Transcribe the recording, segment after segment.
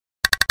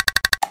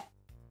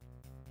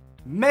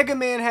Mega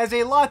Man has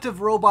a lot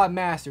of robot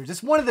masters.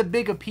 It's one of the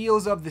big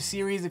appeals of the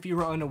series if you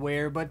were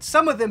unaware, but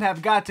some of them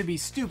have got to be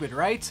stupid,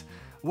 right?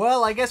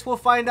 Well, I guess we'll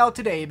find out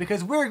today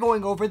because we're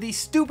going over the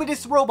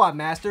stupidest robot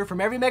master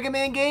from every Mega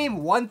Man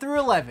game 1 through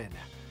 11.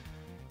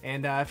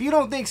 And if you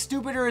don't think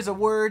stupider is a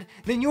word,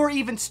 then you're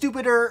even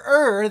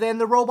stupider than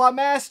the robot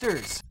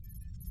masters.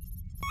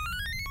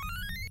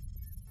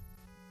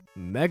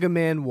 Mega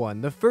Man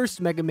 1, the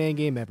first Mega Man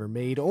game ever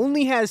made,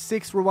 only has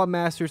 6 Robot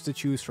Masters to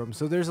choose from,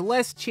 so there's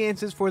less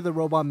chances for the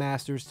Robot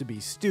Masters to be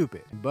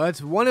stupid.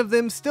 But one of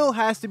them still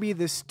has to be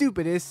the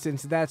stupidest,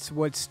 since that's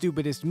what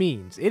stupidest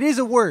means. It is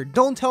a word,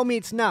 don't tell me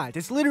it's not.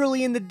 It's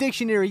literally in the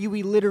dictionary, you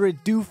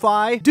illiterate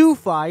doofy.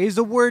 Doofy is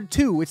a word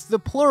too, it's the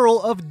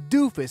plural of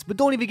doofus, but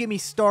don't even get me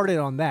started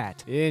on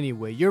that.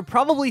 Anyway, you're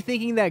probably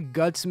thinking that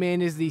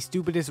Gutsman is the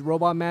stupidest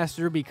Robot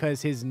Master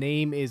because his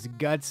name is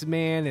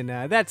Gutsman, and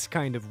that's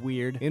kind of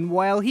weird. And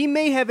while he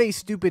may have a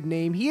stupid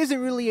name, he isn't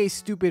really a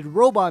stupid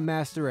robot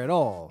master at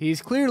all. He's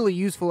clearly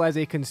useful as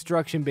a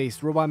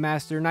construction-based robot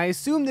master, and I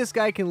assume this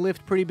guy can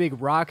lift pretty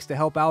big rocks to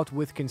help out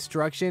with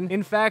construction.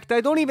 In fact,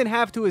 I don't even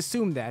have to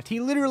assume that.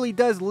 He literally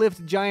does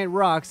lift giant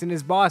rocks in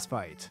his boss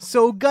fight.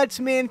 So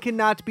Gutsman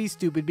cannot be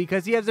stupid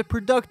because he has a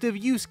productive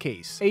use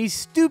case. A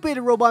stupid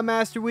robot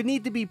master would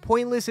need to be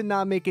pointless and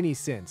not make any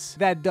sense.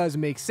 That does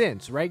make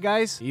sense, right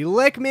guys?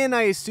 Elecman,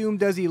 I assume,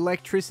 does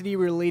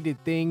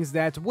electricity-related things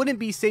that wouldn't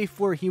be safe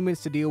for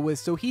humans to deal with,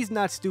 so he's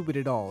not stupid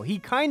at all. He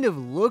kind of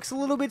looks a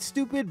little bit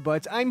stupid,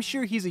 but I'm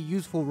sure he's a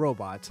useful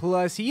robot.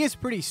 Plus, he is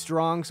pretty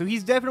strong, so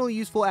he's definitely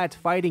useful at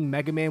fighting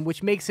Mega Man,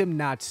 which makes him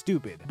not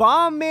stupid.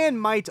 Bomb Man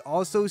might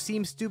also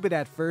seem stupid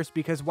at first,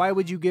 because why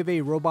would you give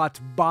a robot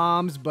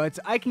bombs? But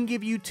I can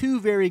give you 2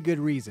 very good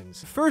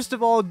reasons. First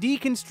of all,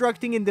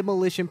 deconstructing and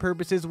demolition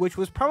purposes, which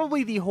was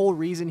probably the whole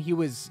reason he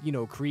was,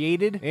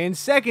 created. And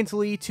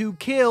secondly, to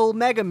kill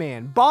Mega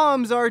Man.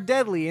 Bombs are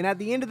deadly, and at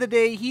the end of the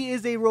day, he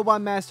is a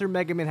robot master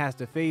Mega Man has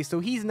to face, so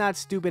he's not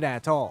stupid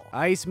at all.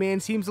 Iceman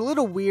seems a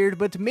little weird,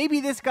 but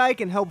maybe this guy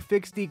can help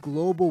fix the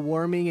global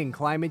warming and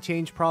climate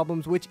change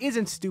problems, which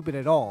isn't stupid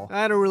at all.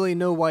 I don't really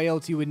know why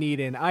else you would need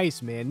an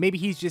Iceman. Maybe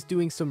he's just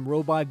doing some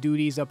robot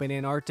duties up in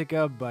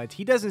Antarctica, but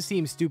he doesn't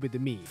seem stupid to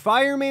me.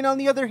 Fireman, on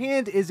the other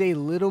hand, is a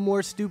little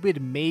more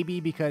stupid, maybe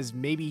because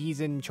maybe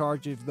he's in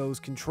charge of those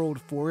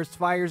controlled forest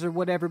fires or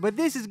whatever, but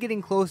this is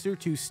getting closer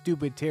to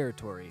stupid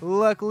territory.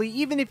 Luckily,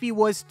 even if he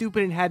was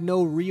stupid and had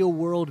no real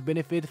world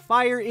benefit,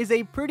 fire is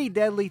a pretty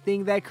deadly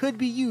thing that could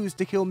be used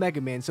to kill Mega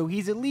Man, so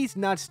he's at least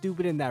not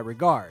stupid in that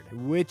regard.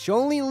 Which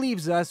only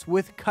leaves us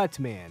with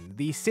Cutman,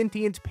 the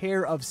sentient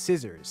pair of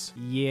scissors.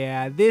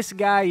 Yeah, this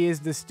guy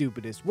is the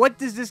stupidest. What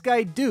does this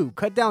guy do?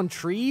 Cut down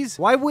trees?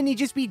 Why wouldn't he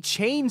just be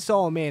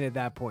Chainsaw Man at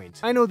that point?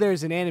 I know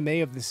there's an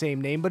anime of the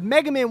same name, but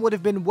Mega Man would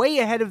have been way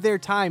ahead of their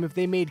time if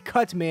they made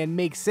Cutman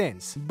make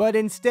sense. But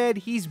instead,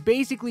 he's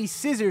basically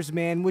Scissors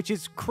Man, which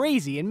is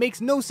crazy and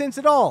makes no sense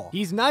at all.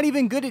 He's not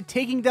even good at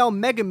taking down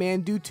Mega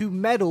Man due to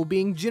metal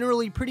being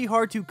generally pretty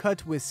hard to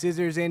cut with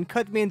scissors, and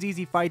Cutman's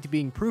easy fight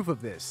being proof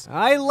of this.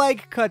 I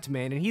like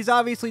Cutman, and he's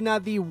obviously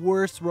not the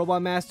worst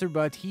robot master,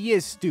 but he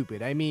is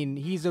stupid. I mean,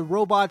 he's a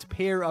robot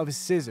pair of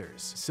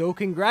scissors. So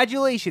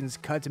congratulations,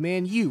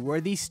 Cutman, you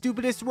are the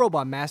stupidest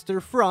robot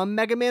master from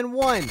Mega Man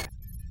 1.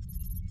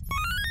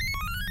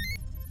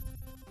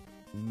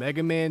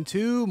 Mega Man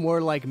 2,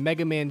 more like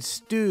Mega Man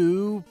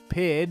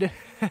Stupid.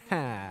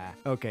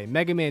 Okay,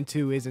 Mega Man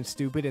 2 isn't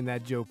stupid and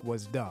that joke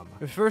was dumb.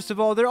 First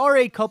of all, there are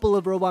a couple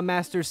of robot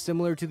masters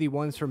similar to the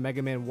ones from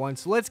Mega Man 1,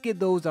 so let's get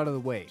those out of the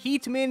way.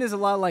 Heatman is a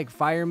lot like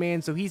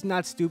Fireman, so he's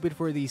not stupid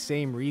for these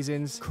same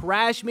reasons.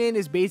 Crashman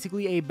is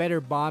basically a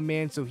better bomb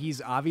man, so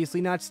he's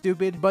obviously not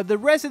stupid, but the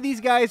rest of these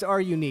guys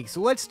are unique,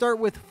 so let's start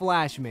with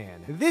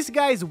Flashman. This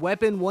guy's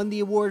weapon won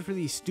the award for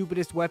the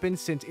stupidest weapon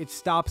since it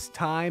stops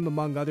time,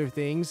 among other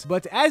things,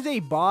 but as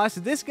a boss,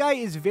 this guy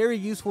is very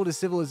useful to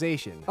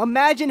civilization.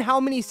 Imagine how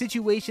many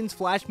situations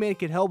Flashman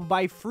could help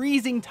by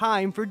freezing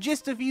time for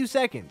just a few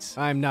seconds.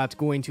 I'm not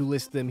going to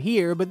list them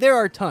here, but there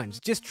are tons.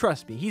 Just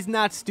trust me, he's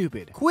not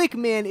stupid.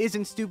 Quickman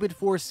isn't stupid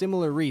for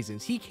similar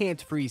reasons. He can't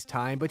freeze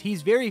time, but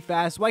he's very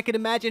fast, so I could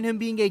imagine him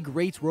being a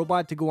great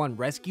robot to go on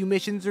rescue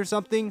missions or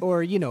something,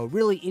 or,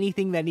 really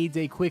anything that needs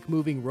a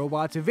quick-moving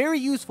robot. Very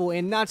useful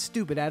and not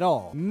stupid at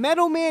all.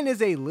 Metal Man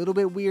is a little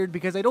bit weird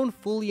because I don't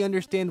fully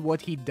understand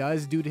what he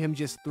does due to him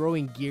just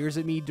throwing gears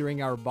at me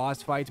during our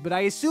boss fights, but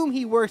I assume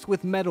he works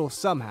with metal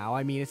somehow.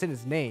 I mean, it's in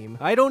his name.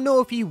 I don't know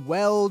if he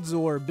welds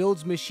or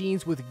builds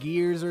machines with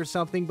gears or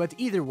something, but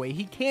either way,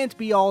 he can't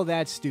be all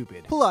that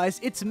stupid. Plus,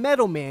 it's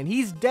Metal Man.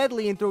 He's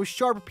deadly and throws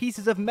sharp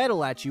pieces of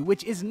metal at you,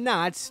 which is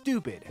not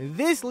stupid.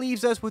 This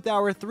leaves us with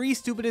our 3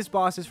 stupidest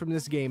bosses from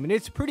this game, and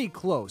it's pretty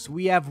close.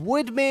 We have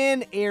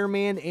Woodman,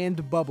 Airman,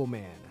 and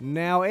Bubbleman.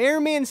 Now,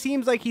 Airman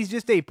seems like he's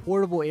just a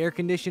portable air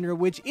conditioner,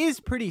 which is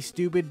pretty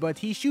stupid, but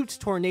he shoots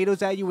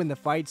tornadoes at you in the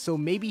fight, so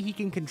maybe he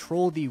can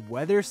control the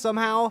weather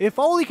somehow. If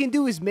all he can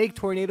do is make make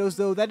tornadoes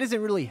though, that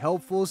isn't really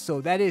helpful, so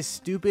that is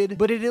stupid,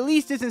 but it at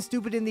least isn't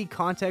stupid in the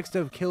context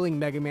of killing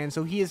Mega Man,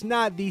 so he is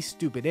not the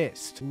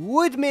stupidest.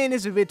 Woodman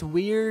is a bit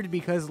weird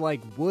because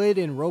like wood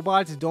and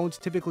robots don't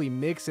typically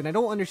mix, and I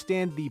don't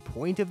understand the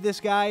point of this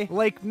guy.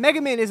 Like,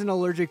 Mega Man isn't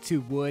allergic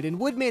to wood, and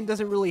Woodman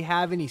doesn't really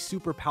have any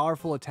super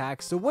powerful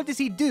attacks, so what does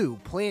he do?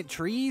 Plant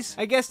trees?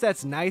 I guess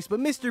that's nice, but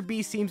Mr.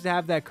 Beast seems to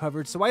have that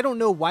covered, so I don't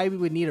know why we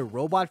would need a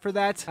robot for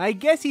that. I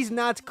guess he's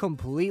not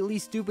completely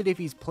stupid if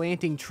he's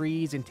planting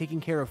trees and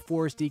taking care of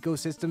forest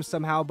ecosystems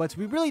somehow, but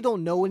we really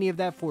don't know any of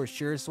that for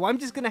sure, so I'm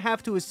just gonna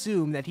have to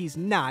assume that he's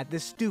not the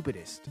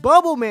stupidest.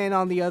 Bubble Man,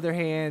 on the other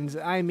hand,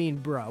 I mean,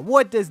 bruh,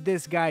 what does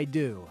this guy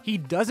do? He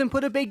doesn't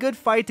put up a good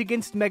fight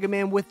against Mega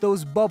Man with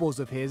those bubbles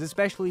of his,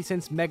 especially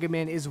since Mega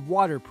Man is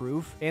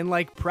waterproof, and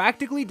like,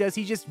 practically does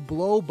he just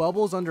blow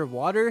bubbles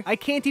underwater? I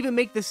can't even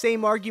make the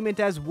same argument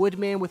as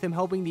Woodman with him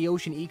helping the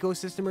ocean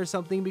ecosystem or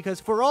something, because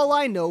for all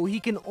I know, he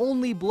can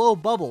only blow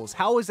bubbles.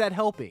 How is that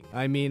helping?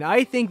 I mean,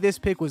 I think this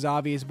pick was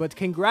obvious, but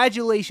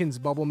congratulations,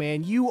 Bubble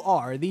Man, you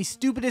are the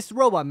stupidest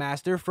robot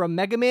master from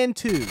Mega Man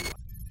 2.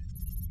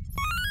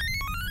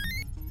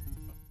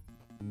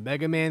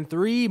 Mega Man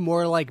 3,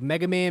 more like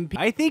Mega Man P.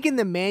 I think in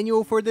the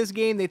manual for this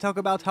game, they talk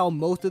about how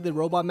most of the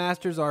Robot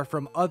Masters are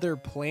from other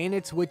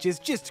planets, which is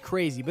just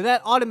crazy, but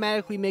that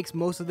automatically makes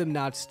most of them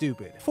not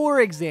stupid.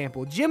 For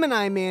example,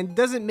 Gemini Man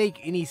doesn't make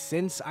any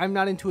sense. I'm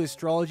not into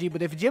astrology,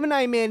 but if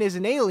Gemini Man is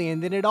an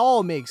alien, then it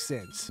all makes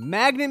sense.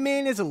 Magnet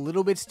Man is a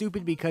little bit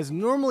stupid because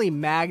normally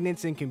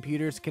magnets and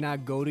computers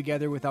cannot go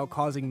together without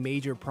causing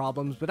major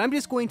problems, but I'm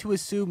just going to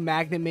assume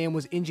Magnet Man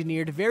was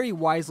engineered very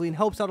wisely and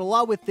helps out a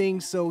lot with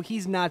things, so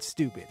he's not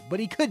stupid.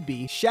 But he could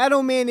be.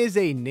 Shadow Man is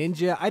a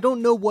ninja. I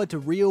don't know what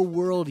real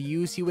world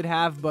use he would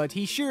have, but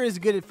he sure is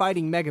good at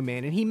fighting Mega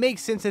Man, and he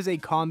makes sense as a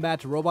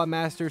combat robot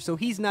master, so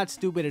he's not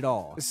stupid at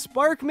all.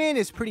 Spark Man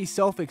is pretty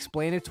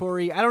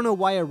self-explanatory. I don't know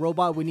why a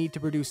robot would need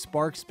to produce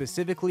sparks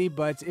specifically,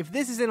 but if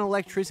this is an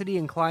electricity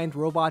inclined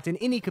robot in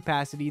any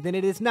capacity, then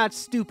it is not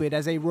stupid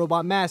as a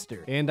robot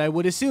master. And I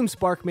would assume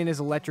Spark Man is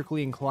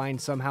electrically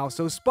inclined somehow,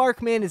 so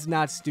Spark Man is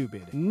not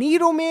stupid.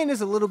 Needle Man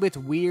is a little bit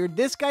weird.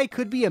 This guy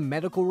could be a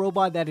medical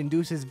robot that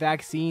induces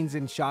vaccines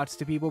and shots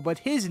to people, but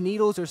his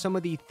needles are some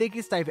of the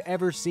thickest I've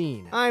ever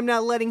seen. I'm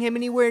not letting him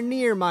anywhere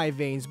near my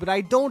veins, but I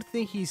don't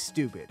think he's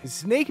stupid.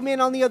 Snake Man,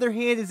 on the other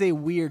hand, is a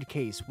weird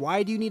case.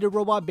 Why do you need a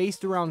robot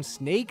based around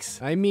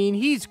snakes? I mean,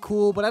 he's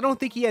cool, but I don't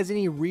think he has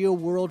any real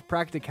world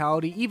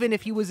practicality, even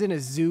if he was in a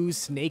zoo's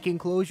snake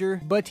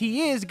enclosure. But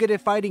he is good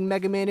at fighting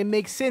Mega Man and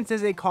makes sense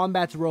as a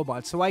combat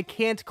robot, so I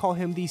can't call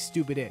him the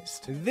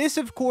stupidest. This,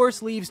 of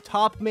course, leaves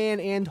Top Man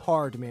and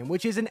Hard Man,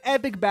 which is an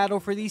epic battle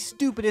for the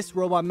stupidest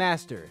robot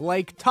master.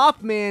 Like,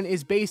 Top Man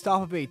is based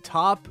off of a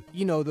top,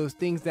 you know, those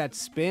things that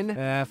spin.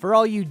 For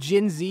all you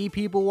Gen Z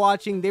people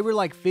watching, they were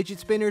like fidget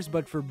spinners,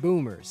 but for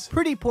boomers.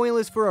 Pretty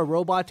pointless for a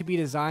robot to be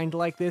designed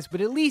like this,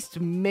 but at least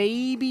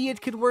maybe it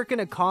could work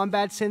in a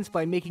combat sense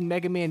by making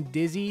Mega Man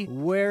dizzy.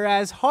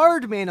 Whereas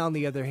Hard Man, on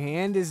the other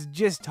hand, is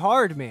just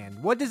Hard Man.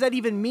 What does that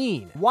even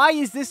mean? Why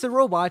is this a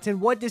robot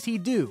and what does he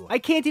do? I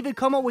can't even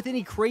come up with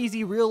any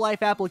crazy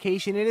real-life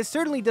application, and it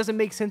certainly doesn't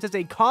make sense as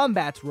a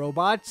combat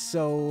robot,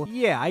 so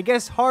yeah, I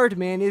guess Hard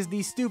Man is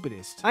the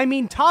stupidest. I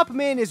mean, Top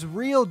Man is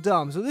real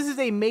dumb, so this is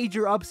a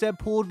major upset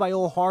pulled by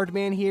old Hard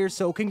Man here,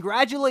 so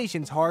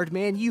congratulations, Hard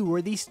Man, you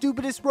were the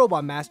stupidest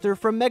robot master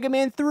from Mega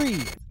Man 3.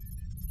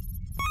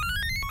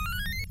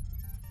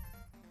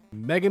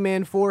 Mega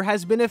Man 4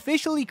 has been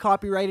officially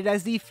copyrighted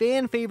as the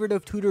fan favorite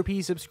of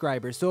Tooterp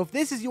subscribers, so if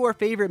this is your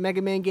favorite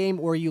Mega Man game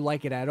or you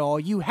like it at all,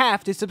 you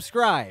have to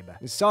subscribe.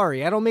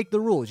 Sorry, I don't make the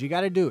rules, you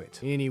gotta do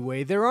it.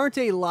 Anyway, there aren't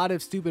a lot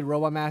of stupid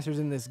robot masters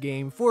in this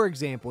game. For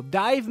example,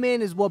 Dive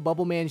Man is what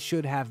Bubble Man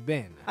should have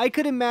been. I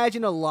could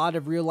imagine a lot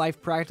of real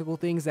life practical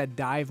things that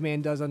Dive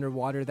Man does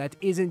underwater that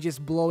isn't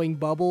just blowing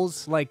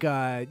bubbles, like,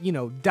 you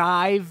know,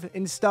 dive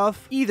and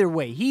stuff. Either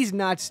way, he's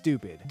not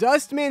stupid.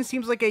 Dust Man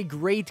seems like a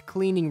great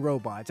cleaning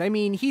robot. I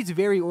mean, he's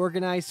very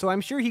organized, so I'm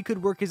sure he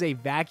could work as a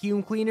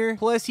vacuum cleaner.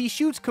 Plus, he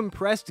shoots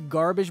compressed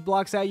garbage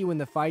blocks at you in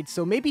the fight,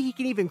 so maybe he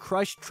can even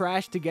crush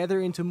trash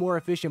together into more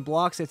efficient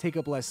blocks that take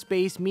up less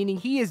space, meaning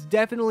he is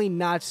definitely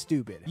not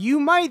stupid. You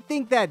might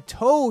think that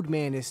Toad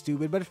Man is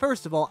stupid, but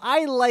first of all,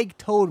 I like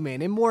Toad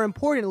Man, and more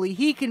importantly,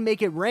 he can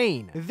make it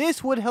rain.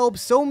 This would help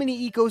so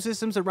many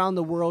ecosystems around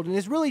the world, and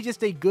is really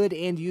just a good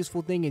and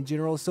useful thing in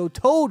general, so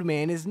Toad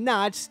Man is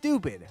not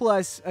stupid.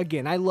 Plus,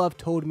 again, I love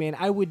Toad Man.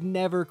 I would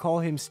never call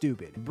him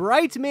stupid.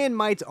 Bright Man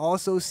might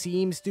also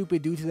seem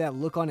stupid due to that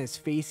look on his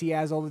face he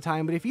has all the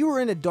time, but if you were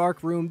in a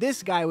dark room,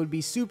 this guy would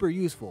be super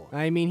useful.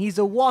 I mean, he's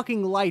a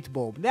walking light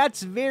bulb.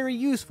 That's very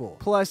useful.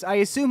 Plus, I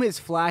assume his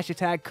flash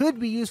attack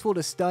could be useful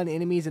to stun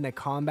enemies in a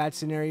combat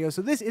scenario,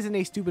 so this isn't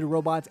a stupid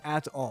robot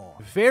at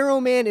all. Pharaoh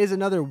Man is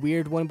another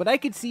weird one, but I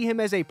could see him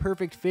as a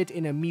perfect fit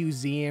in a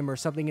museum or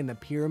something in the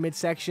pyramid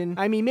section.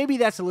 I mean, maybe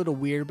that's a little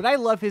weird, but I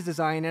love his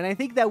design, and I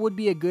think that would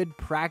be a good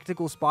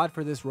practical spot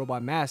for this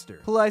robot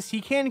master. Plus,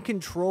 he can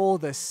control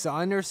the the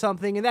sun or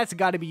something, and that's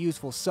gotta be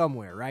useful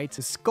somewhere, right?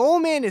 So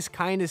Skullman is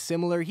kinda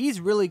similar. He's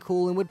really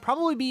cool and would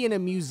probably be in a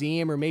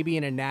museum or maybe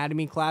an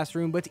anatomy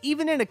classroom, but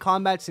even in a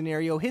combat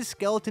scenario, his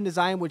skeleton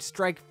design would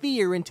strike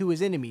fear into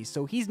his enemies,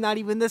 so he's not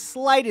even the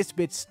slightest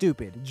bit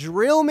stupid.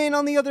 Drillman,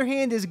 on the other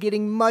hand, is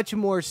getting much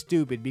more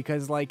stupid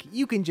because, like,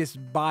 you can just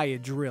buy a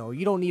drill.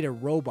 You don't need a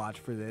robot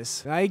for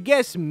this. I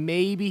guess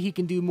maybe he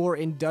can do more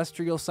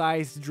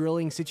industrial-sized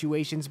drilling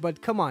situations,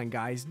 but come on,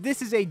 guys.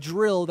 This is a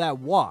drill that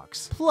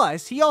walks.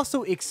 Plus, he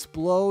also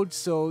explodes,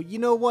 so you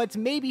know what?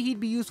 Maybe he'd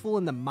be useful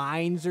in the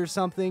mines or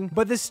something.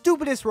 But the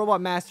stupidest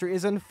robot master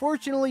is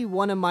unfortunately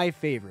one of my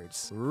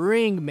favorites.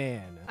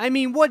 Ringman. I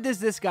mean, what does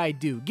this guy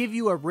do? Give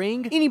you a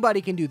ring?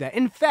 Anybody can do that.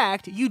 In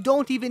fact, you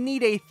don't even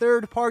need a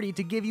third party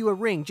to give you a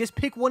ring. Just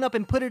pick one up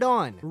and put it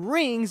on.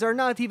 Rings are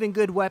not even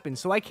good weapons,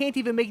 so I can't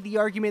even make the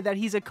argument that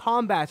he's a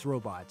combat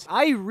robot.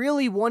 I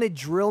really wanted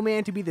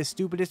Drillman to be the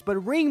stupidest, but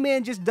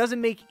Ringman just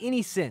doesn't make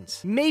any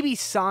sense. Maybe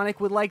Sonic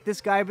would like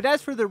this guy, but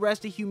as for the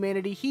rest of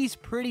humanity, he's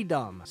pretty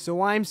dumb.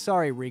 So I'm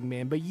sorry,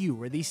 Ringman, but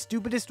you are the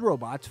stupidest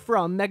robot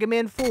from Mega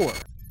Man 4.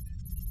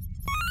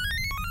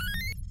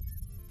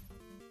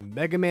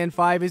 Mega Man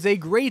 5 is a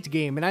great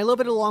game, and I love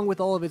it along with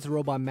all of its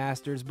robot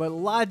masters, but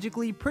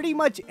logically, pretty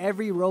much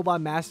every robot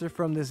master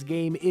from this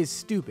game is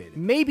stupid.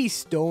 Maybe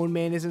Stone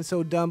Man isn't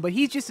so dumb, but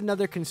he's just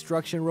another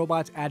construction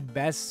robot at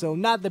best, so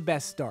not the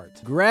best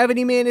start.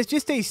 Gravity Man is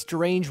just a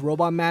strange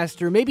robot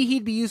master. Maybe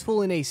he'd be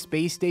useful in a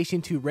space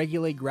station to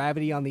regulate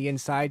gravity on the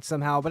inside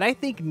somehow, but I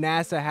think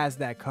NASA has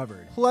that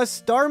covered. Plus,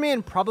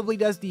 Starman probably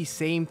does the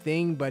same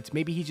thing, but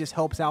maybe he just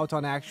helps out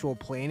on actual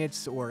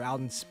planets or out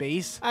in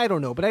space. I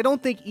don't know, but I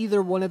don't think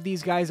either one of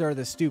these guys are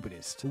the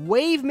stupidest.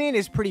 Waveman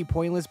is pretty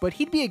pointless, but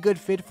he'd be a good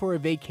fit for a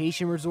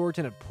vacation resort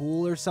in a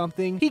pool or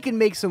something. He can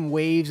make some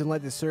waves and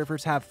let the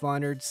surfers have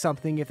fun or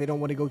something if they don't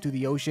want to go to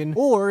the ocean.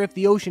 Or if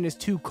the ocean is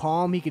too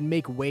calm, he can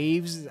make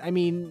waves. I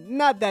mean,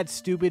 not that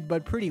stupid,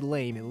 but pretty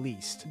lame at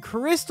least.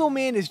 Crystal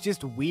Man is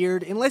just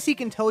weird. Unless he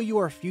can tell you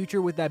our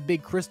future with that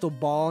big crystal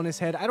ball on his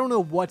head, I don't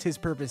know what his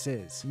purpose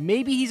is.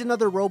 Maybe he's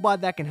another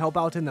robot that can help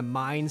out in the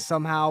mines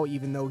somehow,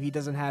 even though he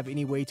doesn't have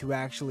any way to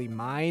actually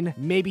mine.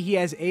 Maybe he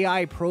has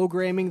AI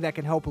programming that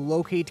can help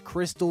locate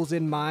crystals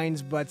in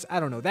mines, but I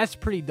don't know, that's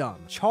pretty dumb.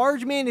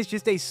 Charge Man is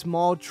just a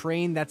small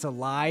train that's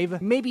alive.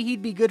 Maybe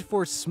he'd be good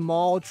for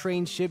small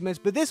train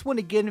shipments, but this one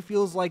again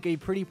feels like a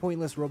pretty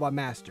pointless robot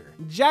master.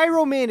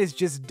 Gyro Man is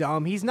just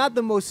dumb. He's not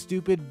the most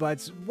stupid,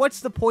 but what's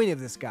the point of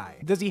this guy?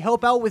 Does he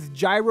help out with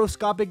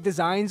gyroscopic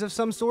designs of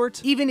some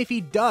sort? Even if he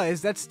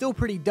does, that's still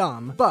pretty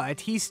dumb, but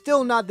he's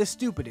still not the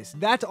stupidest.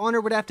 That honor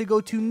would have to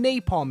go to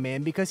Napalm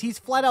Man because he's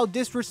flat out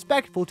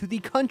disrespectful to the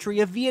country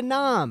of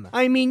Vietnam.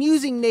 I mean,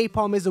 using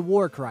napalm is a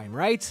war crime,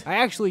 right? I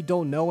actually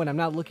don't know and I'm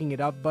not looking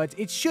it up, but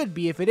it should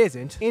be if it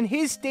isn't. And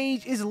his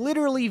stage is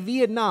literally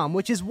Vietnam,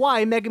 which is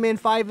why Mega Man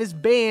 5 is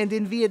banned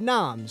in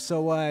Vietnam.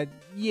 So,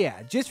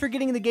 yeah, just for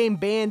getting the game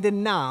banned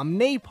in Nam,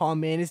 Napalm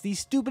Man is the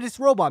stupidest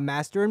robot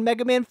master in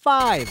Mega Man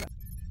 5.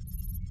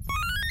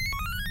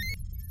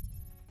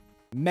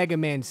 Mega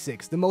Man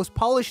 6, the most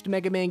polished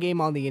Mega Man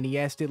game on the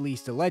NES, at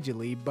least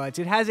allegedly, but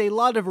it has a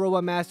lot of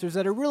robot masters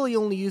that are really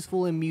only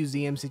useful in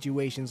museum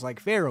situations like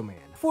Pharaoh Man.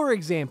 For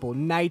example,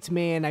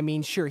 Nightman, I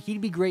mean, sure,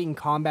 he'd be great in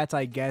combat,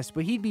 I guess,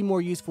 but he'd be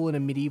more useful in a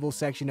medieval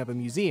section of a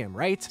museum,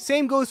 right?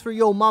 Same goes for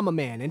Yo Mama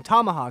Man and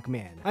Tomahawk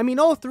Man. I mean,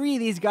 all three of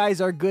these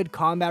guys are good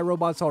combat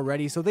robots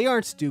already, so they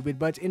aren't stupid,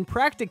 but in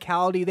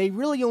practicality, they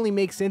really only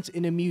make sense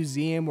in a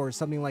museum or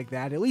something like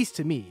that, at least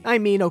to me. I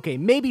mean, okay,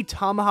 maybe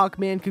Tomahawk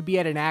Man could be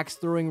at an axe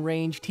throwing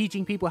range,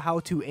 teaching people how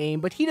to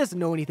aim, but he doesn't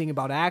know anything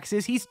about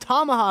axes. He's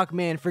Tomahawk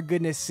Man, for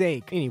goodness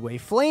sake. Anyway,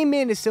 Flame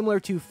Man is similar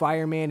to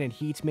Fireman and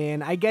Heat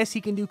Man. I guess he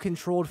can do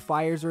controlled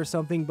fires or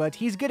something, but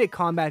he's good at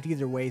combat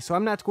either way, so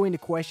I'm not going to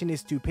question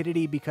his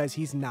stupidity because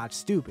he's not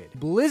stupid.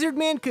 Blizzard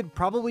Man could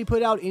probably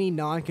put out any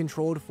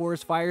non-controlled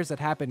forest fires that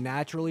happen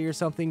naturally or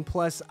something,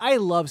 plus I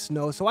love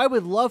snow, so I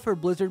would love for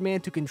Blizzard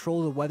Man to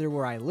control the weather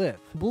where I live.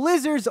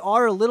 Blizzards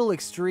are a little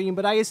extreme,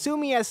 but I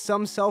assume he has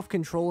some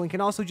self-control and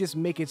can also just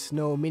make it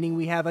snow, meaning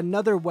we have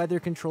another weather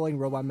controlling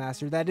robot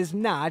master that is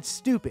not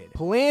stupid.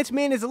 Plant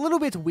Man is a little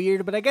bit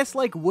weird, but I guess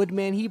like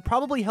Woodman, he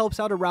probably helps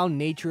out around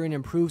nature and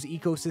improves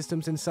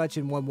ecosystems and such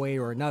in one way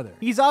or another.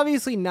 He's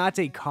obviously not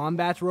a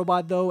combat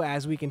robot though,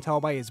 as we can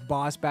tell by his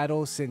boss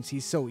battles since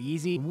he's so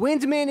easy.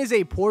 Windman is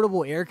a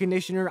portable air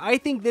conditioner. I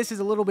think this is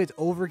a little bit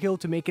overkill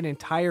to make an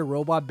entire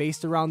robot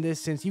based around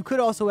this, since you could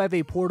also have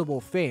a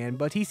portable fan,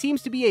 but he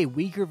seems to be a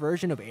weaker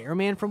version of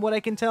Airman from what I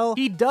can tell.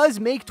 He does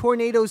make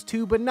tornadoes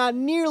too, but not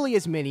nearly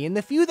as many, and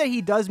the few that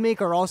he does make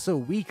are also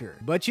weaker.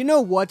 But you know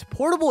what?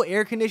 Portable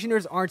air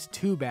conditioners aren't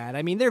too bad.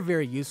 I mean, they're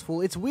very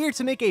useful. It's weird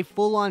to make a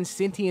full-on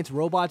sentient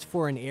robot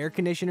for an air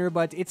conditioner,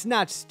 but it's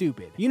not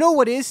stupid. You know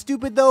what is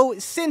stupid though?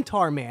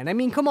 Centaur Man. I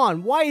mean, come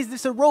on, why is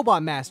this a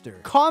robot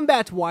master?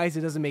 Combat-wise,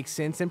 it doesn't make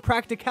sense, and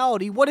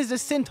practicality, what is a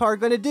centaur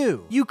gonna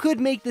do? You could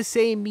make the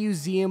same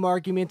museum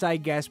argument, I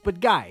guess, but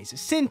guys,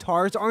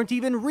 centaurs aren't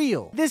even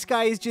real. This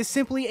guy is just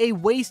simply a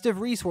waste of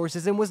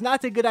resources and was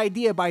not a good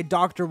idea by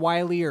Dr.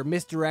 Wily or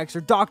Mr. X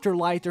or Dr.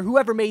 Light or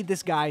whoever made made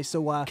this guy,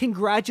 so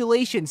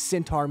congratulations,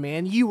 Centaur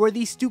Man, you are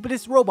the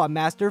stupidest Robot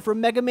Master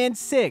from Mega Man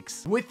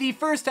 6. With the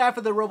first half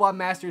of the Robot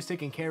Masters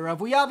taken care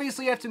of, we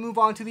obviously have to move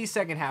on to the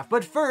second half,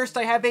 but first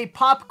I have a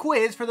pop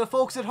quiz for the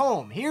folks at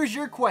home. Here's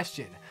your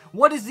question.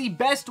 What is the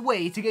best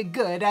way to get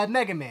good at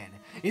Mega Man?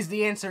 Is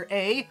the answer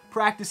A,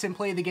 practice and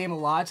play the game a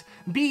lot,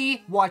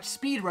 B, watch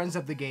speedruns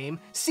of the game,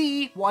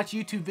 C, watch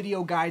YouTube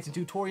video guides and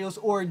tutorials,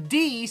 or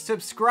D,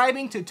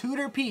 subscribing to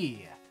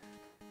Tooterp?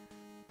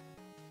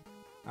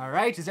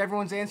 Alright, is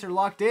everyone's answer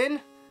locked in?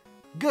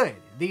 Good.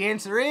 The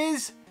answer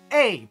is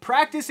A,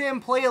 practice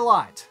and play a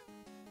lot.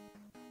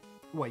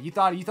 What, you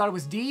thought it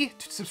was D,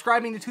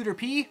 subscribing to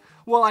Tooterp?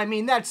 Well, I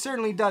mean, that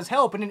certainly does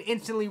help and it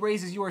instantly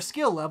raises your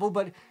skill level,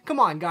 but come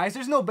on guys,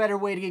 there's no better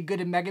way to get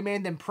good at Mega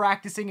Man than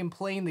practicing and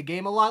playing the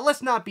game a lot.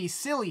 Let's not be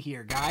silly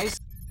here, guys.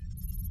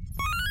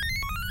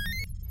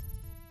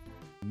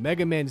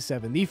 Mega Man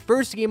 7, the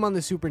first game on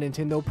the Super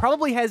Nintendo,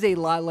 probably has a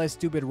lot less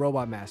stupid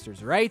Robot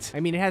Masters, right? I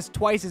mean, it has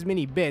twice as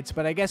many bits,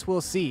 but I guess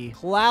we'll see.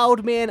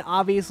 Cloud Man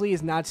obviously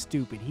is not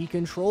stupid. He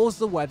controls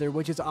the weather,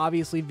 which is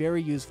obviously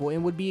very useful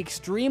and would be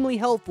extremely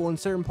helpful in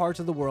certain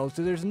parts of the world,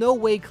 so there's no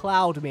way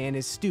Cloud Man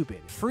is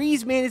stupid.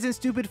 Freeze Man isn't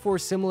stupid for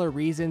similar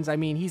reasons. I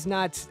mean, he's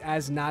not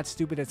as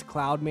stupid as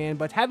Cloud Man,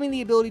 but having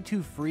the ability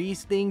to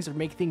freeze things or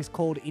make things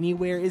cold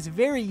anywhere is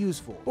very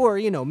useful. Or,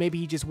 you know, maybe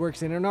he just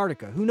works in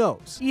Antarctica, who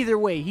knows? Either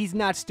way, he's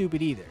not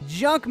stupid either.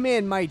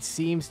 Junkman might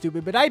seem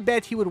stupid, but I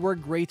bet he would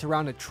work great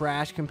around a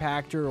trash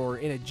compactor or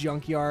in a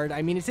junkyard.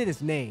 I mean, it's in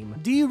his name.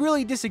 Do you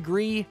really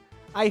disagree?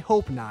 I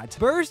hope not.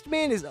 Burst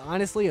Man is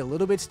honestly a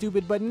little bit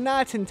stupid, but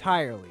not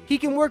entirely. He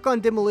can work on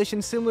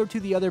demolition similar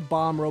to the other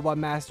bomb Robot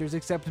Masters,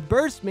 except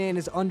Burst Man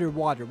is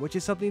underwater, which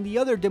is something the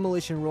other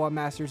demolition Robot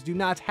Masters do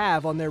not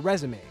have on their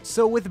resume.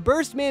 So with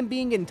Burst Man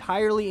being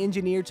entirely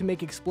engineered to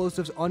make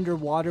explosives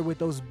underwater with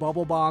those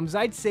bubble bombs,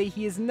 I'd say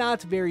he is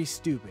not very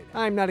stupid.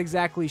 I'm not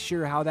exactly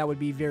sure how that would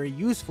be very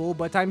useful,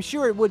 but I'm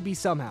sure it would be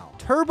somehow.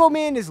 Turbo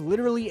Man is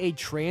literally a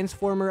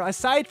transformer.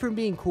 Aside from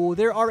being cool,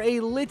 there are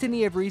a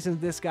litany of reasons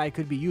this guy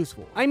could be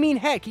useful. I mean,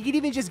 heck, he could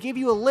even just give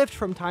you a lift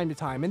from time to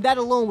time, and that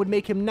alone would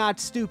make him not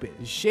stupid.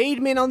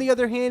 Shademan, on the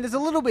other hand, is a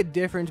little bit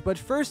different, but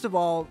first of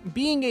all,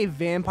 being a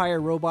vampire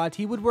robot,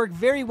 he would work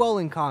very well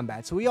in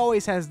combat, so he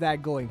always has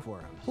that going for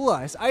him.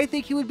 Plus, I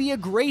think he would be a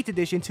great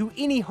addition to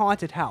any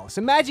haunted house.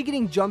 Imagine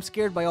getting jump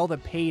scared by all the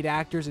paid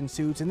actors in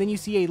suits and then you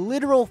see a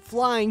literal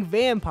flying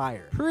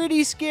vampire.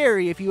 Pretty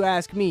scary if you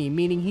ask me,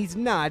 meaning he's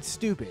not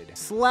stupid.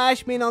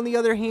 Slashman, on the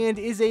other hand,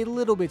 is a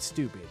little bit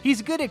stupid.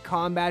 He's good at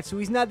combat, so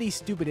he's not the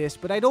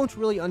stupidest, but I don't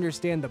really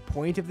understand the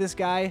point of this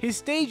guy. His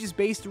stage is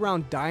based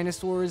around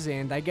dinosaurs,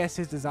 and I guess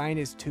his design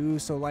is too,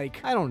 so like,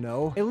 I don't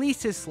know. At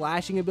least his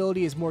slashing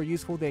ability is more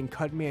useful than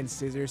Cutman's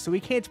scissors, so he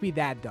can't be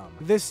that dumb.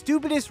 The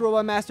stupidest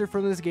Robot Master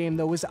from this game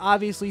though was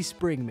obviously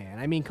Springman.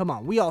 I mean, come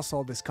on, we all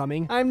saw this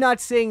coming. I'm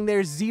not saying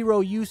there's zero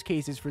use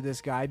cases for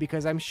this guy,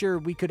 because I'm sure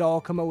we could all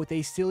come up with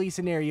a silly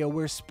scenario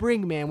where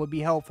Springman would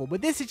be helpful,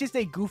 but this is just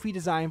a goofy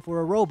design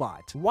for a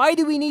robot. Why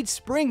do we need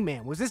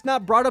Springman? Was this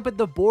not brought up at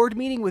the board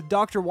meeting with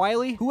Dr.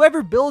 Wily?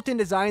 Whoever built and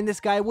designed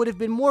this guy would have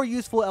been more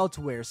useful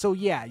elsewhere, so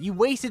yeah, you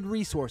wasted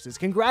resources.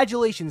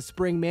 Congratulations,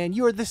 Springman,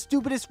 you are the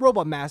stupidest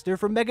Robot Master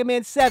from Mega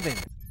Man 7.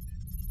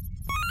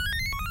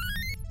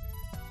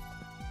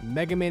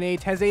 Mega Man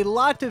 8 has a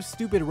lot of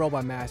stupid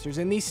Robot Masters,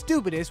 and the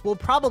stupidest will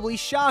probably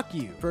shock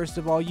you. First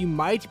of all, you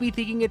might be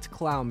thinking it's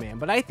Clown Man,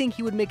 but I think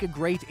he would make a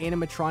great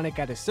animatronic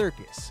at a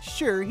circus.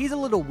 Sure, he's a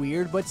little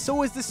weird, but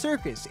so is the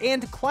circus,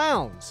 and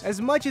clowns. As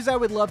much as I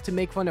would love to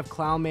make fun of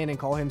Clown Man and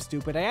call him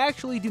stupid, I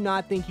actually do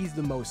not think he's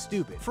the most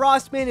stupid.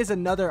 Frostman is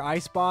another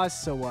ice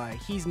boss, so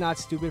he's not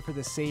stupid for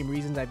the same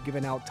reasons I've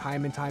given out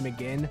time and time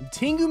again.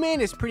 Tengu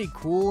Man is pretty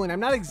cool, and I'm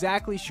not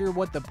exactly sure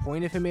what the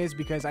point of him is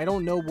because I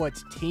don't know what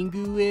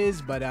Tengu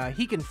is, but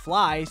he can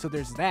fly, so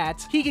there's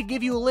that. He could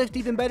give you a lift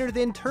even better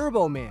than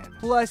Turbo Man.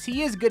 Plus,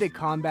 he is good at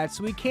combat,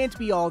 so he can't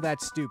be all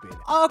that stupid.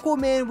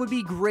 Aquaman would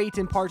be great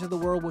in parts of the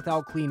world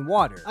without clean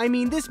water. I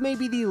mean, this may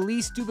be the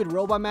least stupid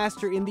Robot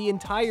Master in the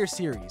entire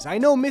series. I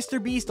know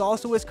Mr. Beast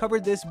also has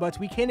covered this, but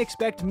we can't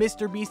expect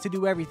Mr. Beast to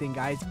do everything,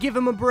 guys. Give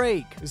him a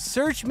break.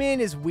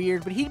 Searchman is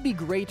weird, but he'd be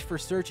great for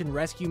search and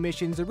rescue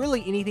missions, or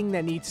really anything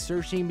that needs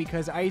searching,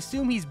 because I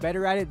assume he's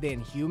better at it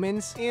than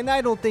humans, and I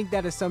don't think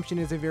that assumption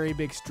is a very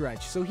big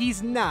stretch, so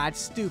he's not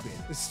stupid.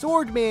 The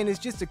Swordman is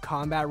just a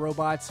combat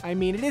robot. I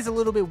mean, it is a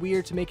little bit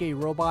weird to make a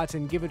robot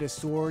and give it a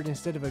sword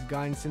instead of a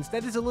gun, since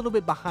that is a little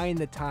bit behind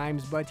the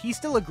times, but he's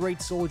still a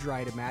great soldier,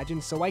 I'd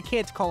imagine, so I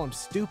can't call him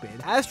stupid.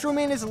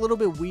 Astroman is a little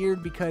bit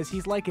weird because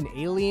he's like an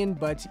alien,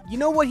 but you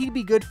know what he'd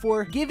be good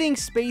for? Giving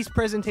space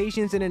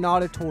presentations in an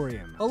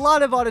auditorium. A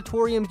lot of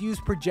auditoriums use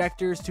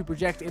projectors to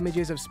project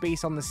images of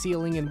space on the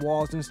ceiling and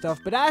walls and stuff,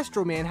 but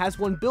Astroman has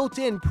one built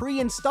in,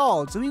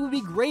 pre-installed, so he would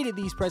be great at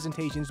these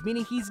presentations,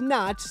 meaning he's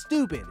not stupid.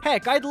 stupid.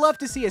 Heck, I'd love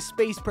to see a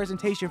space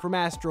presentation from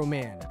Astro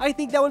Man. I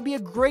think that would be a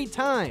great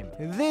time.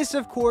 This,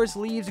 of course,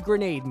 leaves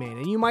Grenade Man,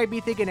 and you might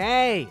be thinking,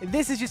 hey,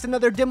 this is just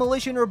another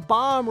demolition or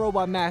bomb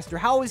robot master.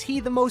 How is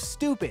he the most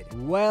stupid?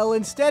 Well,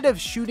 instead of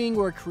shooting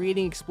or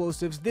creating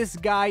explosives, this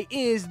guy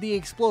is the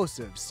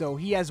explosive, so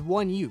he has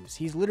one use.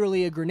 He's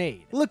literally a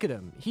grenade. Look at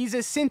him. He's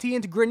a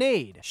sentient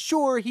grenade.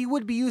 Sure, he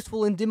would be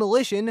useful in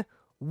demolition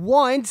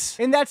once,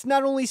 and that's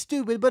not only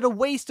stupid, but a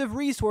waste of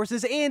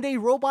resources and a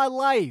robot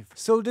life.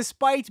 So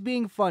despite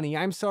being funny,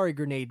 I'm sorry,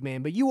 Grenade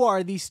Man, but you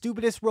are the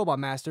stupidest robot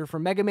master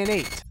from Mega Man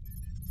 8.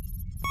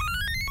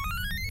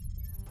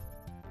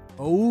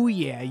 Oh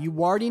yeah,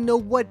 you already know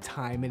what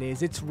time it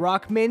is. It's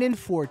Rockman and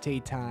Forte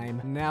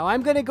time. Now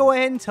I'm gonna go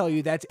ahead and tell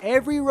you that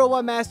every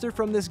robot master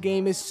from this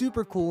game is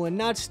super cool and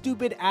not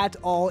stupid at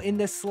all in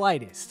the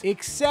slightest.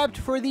 Except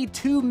for the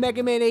 2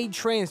 Mega Man 8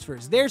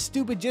 transfers. They're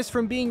stupid just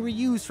from being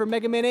reused from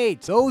Mega Man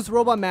 8. Those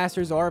robot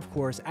masters are of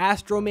course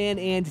Astro Man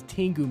and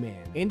Tengu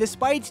Man. And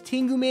despite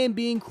Tengu Man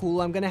being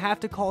cool, I'm gonna have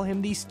to call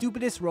him the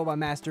stupidest robot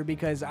master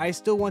because I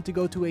still want to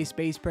go to a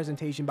space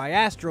presentation by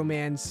Astro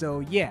Man, so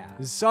yeah.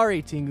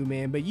 Sorry Tengu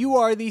Man, but you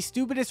are the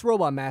stupidest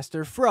robot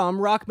master from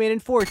Rockman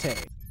and Forte.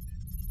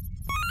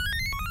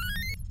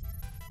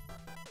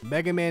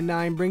 Mega Man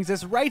 9 brings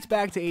us right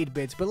back to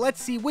 8-bits, but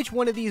let's see which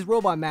one of these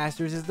robot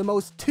masters is the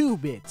most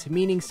 2-bit,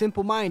 meaning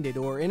simple-minded,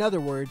 or in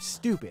other words,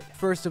 stupid.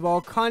 First of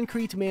all,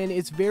 Concrete Man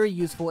is very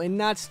useful and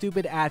not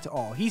stupid at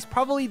all. He's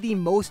probably the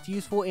most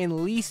useful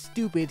and least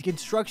stupid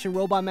construction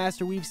robot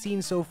master we've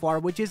seen so far,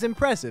 which is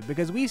impressive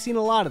because we've seen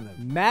a lot of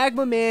them.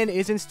 Magma Man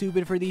isn't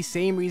stupid for the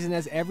same reason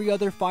as every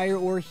other fire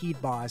or heat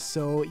boss,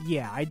 so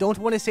yeah, I don't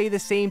want to say the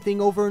same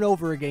thing over and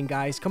over again,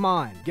 guys, come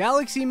on.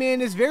 Galaxy Man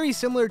is very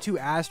similar to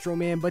Astro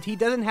Man, but he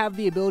doesn't have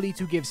the ability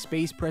to give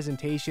space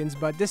presentations,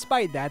 but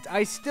despite that,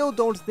 I still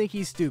don't think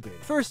he's stupid.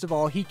 First of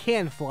all, he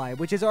can fly,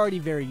 which is already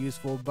very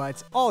useful,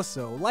 but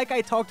also, like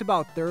I talked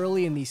about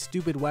thoroughly in the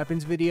stupid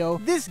weapons video,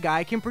 this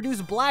guy can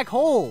produce black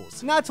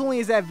holes. Not only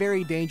is that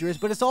very dangerous,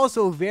 but it's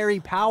also very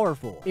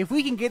powerful. If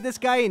we can get this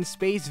guy in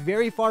space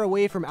very far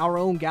away from our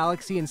own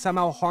galaxy and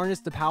somehow harness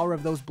the power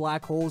of those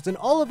black holes, then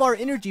all of our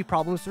energy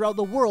problems throughout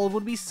the world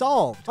would be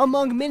solved,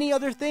 among many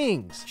other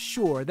things.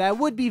 Sure, that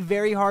would be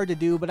very hard to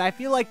do, but I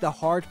feel like the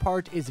hard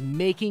part is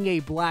making a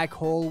black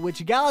hole,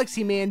 which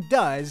Galaxy Man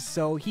does,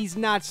 so he's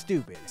not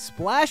stupid.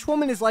 Splash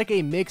Woman is like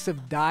a mix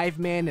of Dive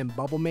Man and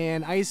Bubble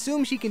Man. I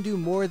assume she can do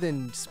more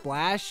than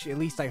Splash, at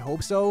least I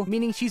hope so,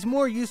 meaning she's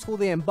more useful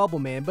than Bubble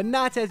Man, but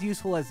not as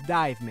useful as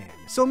Dive Man.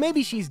 So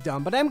maybe she's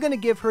dumb, but I'm gonna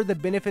give her the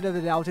benefit of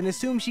the doubt and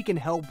assume she can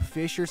help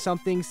fish or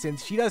something,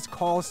 since she does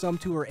call some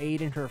to her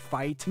aid in her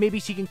fight. Maybe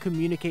she can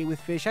communicate with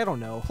fish, I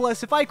don't know.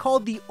 Plus, if I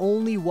called the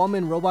only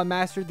woman robot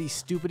master the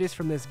stupidest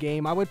from this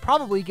game, I would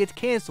probably get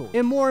cancelled.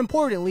 And more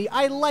importantly,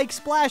 I like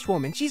Splash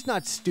Woman, she's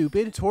not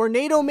stupid.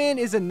 Tornado Man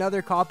is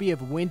another copy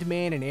of Wind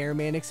Man and Air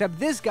Man, except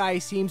this guy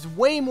seems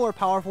way more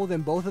powerful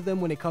than both of them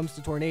when it comes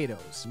to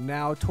tornadoes.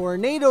 Now,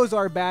 tornadoes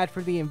are bad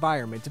for the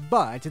environment,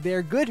 but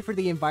they're good for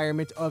the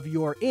environment of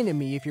your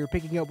enemy if you're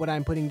picking up what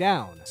I'm putting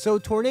down. So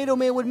Tornado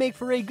Man would make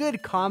for a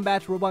good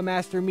combat robot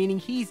master, meaning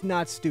he's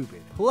not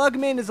stupid. Plug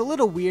Man is a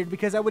little weird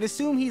because I would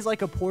assume he's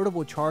like a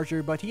portable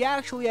charger, but he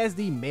actually has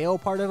the male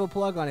part of a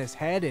plug on his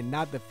head and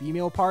not the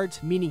female part,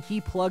 meaning he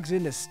plugs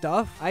into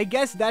stuff. I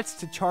guess that's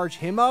to charge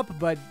him up,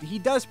 but he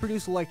does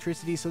produce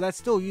electricity, so that's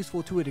still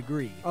useful to a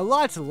degree. A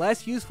lot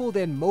less useful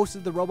than most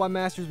of the robot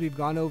masters we've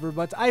gone over,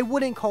 but I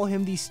wouldn't call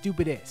him the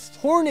stupidest.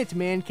 Hornet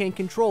Man can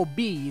control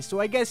bees, so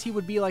I guess he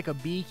would be like a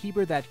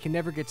beekeeper that can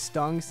never get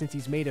stung since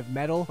he's made of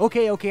metal.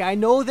 Okay, I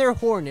know they're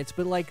hornets,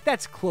 but like,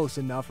 that's close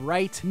enough,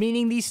 right?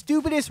 Meaning the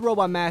stupidest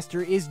robot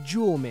master is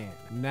Jewel Man.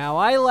 Now,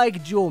 I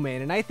like Jewel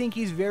Man, and I think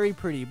he's very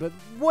pretty, but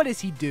what does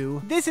he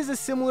do? This is a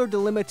similar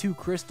dilemma to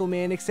Crystal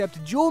Man,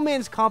 except Jewel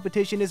Man's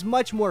competition is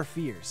much more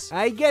fierce.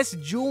 I guess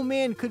Jewel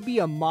Man could be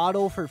a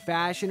model for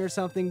fashion or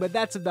something, but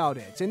that's about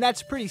it, and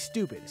that's pretty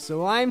stupid.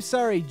 So I'm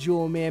sorry,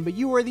 Jewel Man, but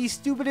you are the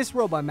stupidest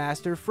robot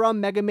master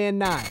from Mega Man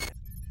 9.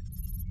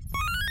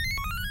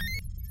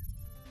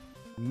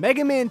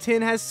 Mega Man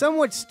 10 has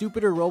somewhat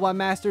stupider robot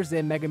masters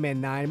than Mega Man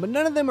 9, but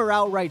none of them are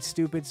outright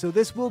stupid, so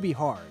this will be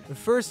hard.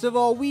 First of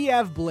all, we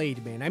have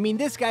Blade Man. I mean,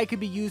 this guy could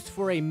be used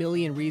for a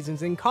million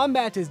reasons, and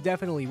combat is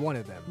definitely one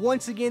of them.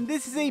 Once again,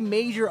 this is a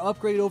major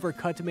upgrade over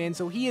Cut Man,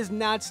 so he is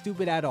not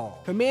stupid at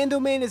all. Commando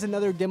Man is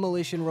another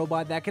demolition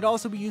robot that could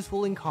also be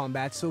useful in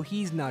combat, so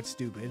he's not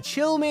stupid.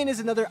 Chill Man is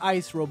another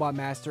ice robot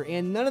master,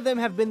 and none of them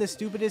have been the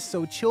stupidest,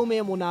 so Chill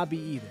Man will not be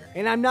either.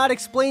 And I'm not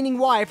explaining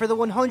why for the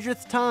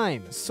 100th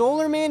time.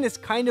 Solar Man is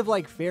kind of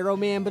like Pharaoh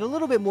Man, but a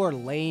little bit more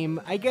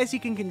lame. I guess he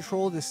can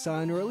control the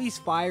sun, or at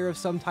least fire of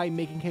some type,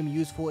 making him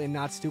useful and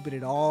not stupid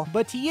at all.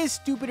 But he is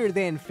stupider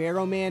than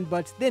Pharaoh Man,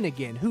 but then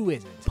again, who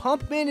isn't?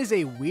 Pump Man is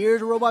a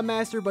weird robot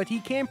master, but he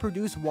can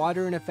produce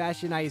water in a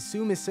fashion I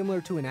assume is similar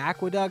to an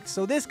aqueduct,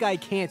 so this guy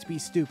can't be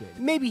stupid.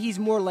 Maybe he's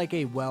more like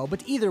a well,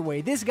 but either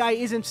way, this guy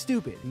isn't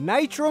stupid.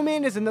 Nitro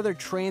Man is another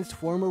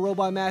Transformer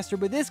robot master,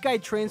 but this guy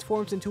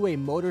transforms into a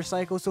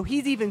motorcycle, so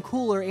he's even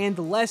cooler and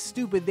less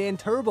stupid than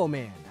Turbo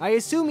Man. I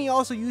assume he also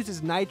also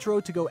uses nitro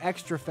to go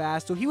extra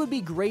fast, so he would be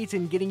great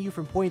in getting you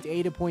from point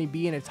A to point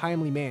B in a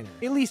timely manner.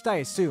 At least I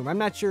assume. I'm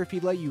not sure if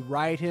he'd let you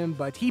ride him,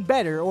 but he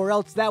better, or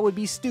else that would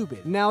be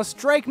stupid. Now,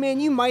 Strike Man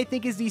you might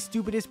think is the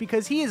stupidest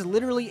because he is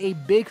literally a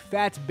big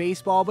fat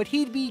baseball, but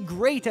he'd be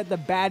great at the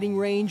batting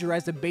range or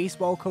as a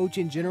baseball coach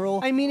in general.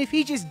 I mean, if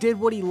he just did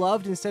what he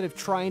loved instead of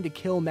trying to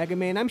kill Mega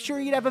Man, I'm sure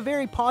he'd have a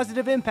very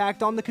positive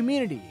impact on the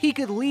community. He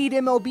could lead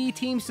MLB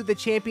teams to the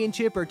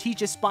championship or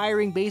teach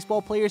aspiring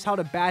baseball players how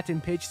to bat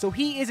and pitch, so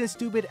he isn't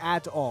stupid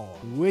at all.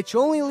 Which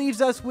only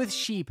leaves us with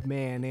Sheep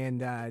Man,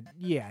 and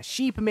yeah,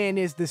 Sheep Man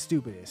is the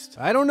stupidest.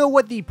 I don't know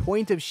what the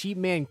point of Sheep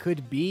Man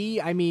could be.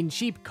 I mean,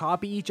 sheep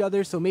copy each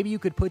other, so maybe you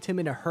could put him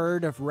in a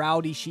herd of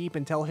rowdy sheep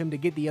and tell him to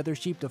get the other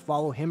sheep to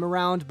follow him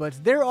around,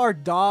 but there are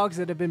dogs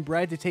that have been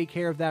bred to take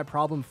care of that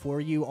problem for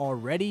you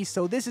already,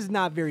 so this is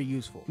not very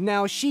useful.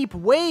 Now, Sheep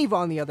Wave,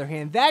 on the other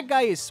hand, that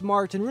guy is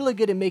smart and really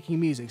good at making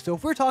music, so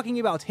if we're talking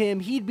about him,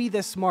 he'd be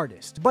the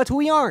smartest. But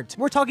we aren't.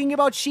 We're talking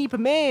about Sheep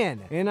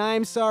Man. And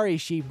I'm sorry,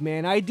 Sheep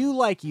Man, I do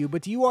like you,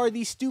 but you are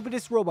the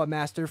stupidest Robot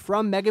Master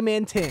from Mega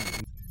Man 10.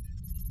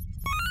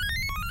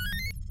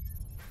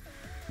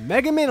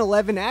 Mega Man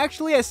 11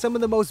 actually has some of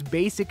the most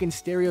basic and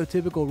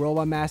stereotypical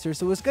Robot Masters,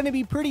 so it's going to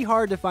be pretty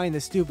hard to find the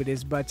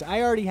stupidest, but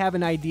I already have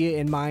an idea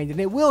in mind, and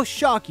it will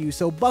shock you,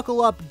 so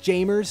buckle up,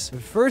 Jamers.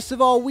 First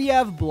of all, we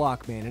have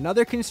Blockman,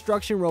 another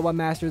construction Robot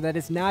Master that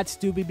is not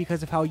stupid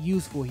because of how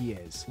useful he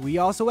is. We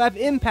also have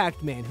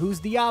Impact Man, who's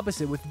the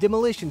opposite with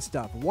demolition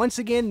stuff. Once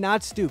again,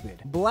 not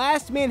stupid.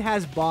 Blast Man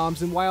has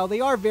bombs, and while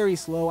they are very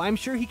slow, I'm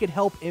sure he could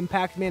help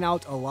Impact Man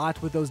out a lot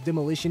with those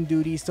demolition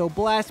duties, so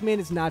Blast Man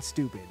is not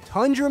stupid.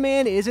 Tundra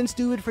Man isn't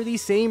stupid for the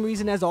same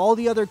reason as all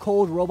the other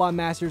cold Robot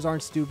Masters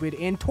aren't stupid,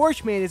 and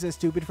Torch Man isn't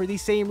stupid for the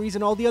same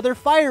reason all the other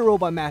fire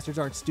Robot Masters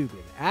aren't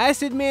stupid.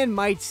 Acid Man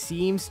might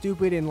seem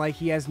stupid and like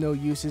he has no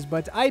uses,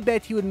 but I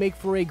bet he would make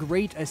for a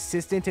great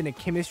assistant in a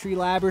chemistry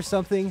lab or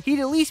something. He'd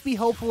at least be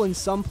helpful in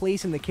some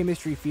place in the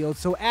chemistry field,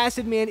 so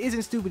Acid Man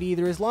isn't stupid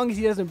either as long as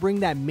he doesn't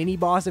bring that mini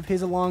boss of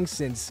his along,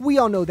 since we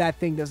all know that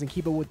thing doesn't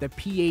keep up with the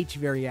pH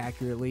very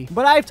accurately.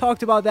 But I've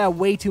talked about that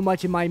way too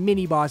much in my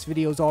mini boss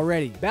videos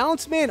already.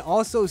 Bounce Man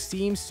also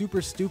seems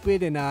super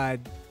stupid and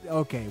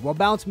okay, well,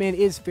 Bounce Man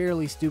is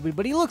fairly stupid,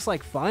 but he looks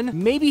like fun.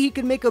 Maybe he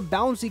could make a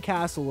bouncy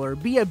castle or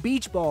be a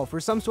beach ball for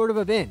some sort of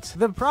event.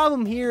 The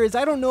problem here is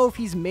I don't know if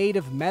he's made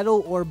of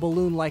metal or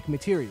balloon-like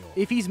material.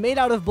 If he's made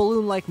out of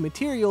balloon-like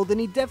material, then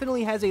he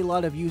definitely has a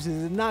lot of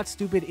uses and not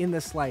stupid in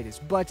the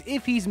slightest. But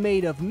if he's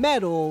made of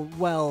metal,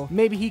 well,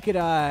 maybe he could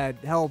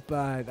help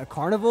a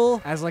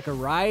carnival as like a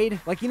ride.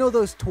 Like, you know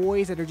those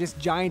toys that are just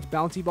giant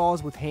bouncy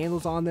balls with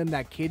handles on them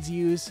that kids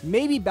use?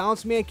 Maybe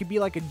Bounce Man could be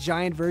like a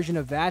giant version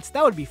of that.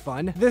 That would be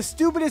fun. The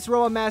stupidest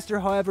Robot Master,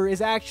 however, is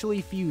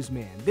actually Fuse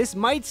Man. This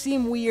might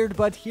seem weird,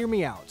 but hear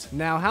me out.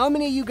 Now, how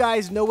many of you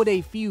guys know what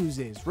a fuse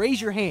is? Raise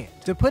your hand.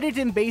 To put it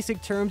in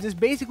basic terms, it's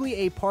basically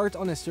a part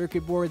on a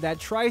circuit board that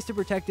tries to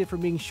protect it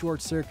from being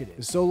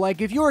short-circuited. So,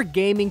 like, if your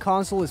gaming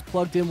console is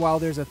plugged in while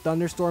there's a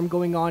thunderstorm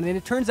going on and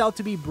it turns out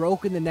to be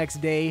broken the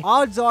next day,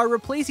 odds are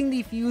replacing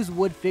the fuse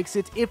would fix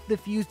it if the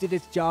fuse did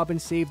its job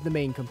and saved the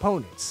main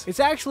components.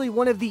 It's actually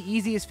one of the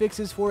easiest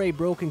fixes for a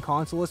broken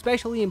console,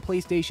 especially in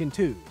PlayStation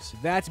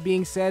 2s. That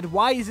being said,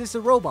 why is this a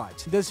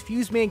robot? Does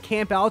Fuse Man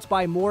camp out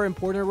by more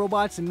important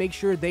robots and make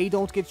sure they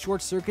don't get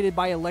short-circuited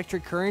by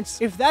electric currents?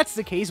 If that's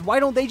the case,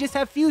 why don't they just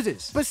have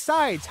fuses?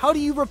 Besides, how do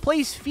you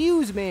replace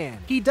Fuse Man?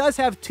 He does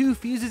have 2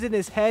 fuses in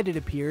his head, it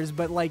appears,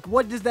 but like,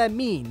 what does that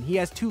mean? He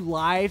has 2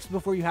 lives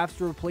before you have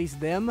to replace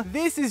them?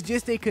 This is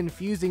just a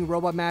confusing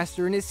Robot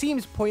Master, and it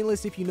seems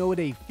pointless if you know what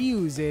a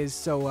fuse is,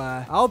 so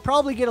I'll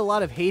probably get a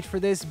lot of hate for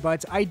this,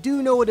 but I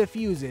do know what a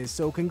fuse is,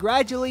 so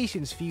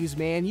congratulations, Fuse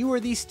Man, you are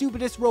the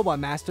stupidest Robot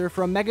Master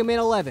from Mega Man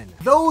 11.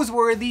 Those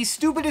were the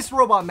stupidest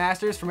Robot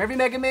Masters from every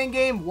Mega Man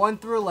game 1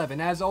 through 11.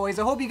 As always,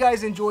 I hope you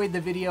guys enjoyed the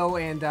video,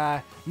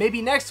 and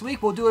maybe next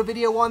week we'll do a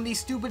video on the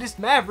stupidest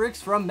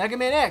Mavericks from Mega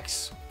Man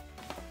X.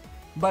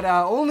 But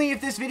only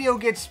if this video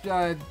gets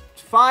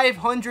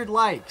 500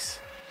 likes.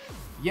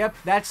 Yep,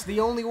 that's the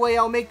only way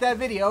I'll make that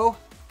video.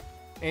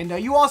 And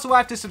you also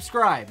have to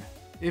subscribe.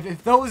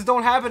 If those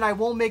don't happen, I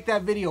won't make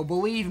that video,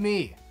 believe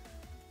me.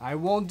 I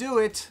won't do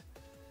it.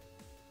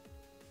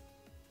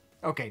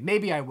 Okay,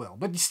 maybe I will,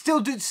 but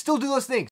still do those things.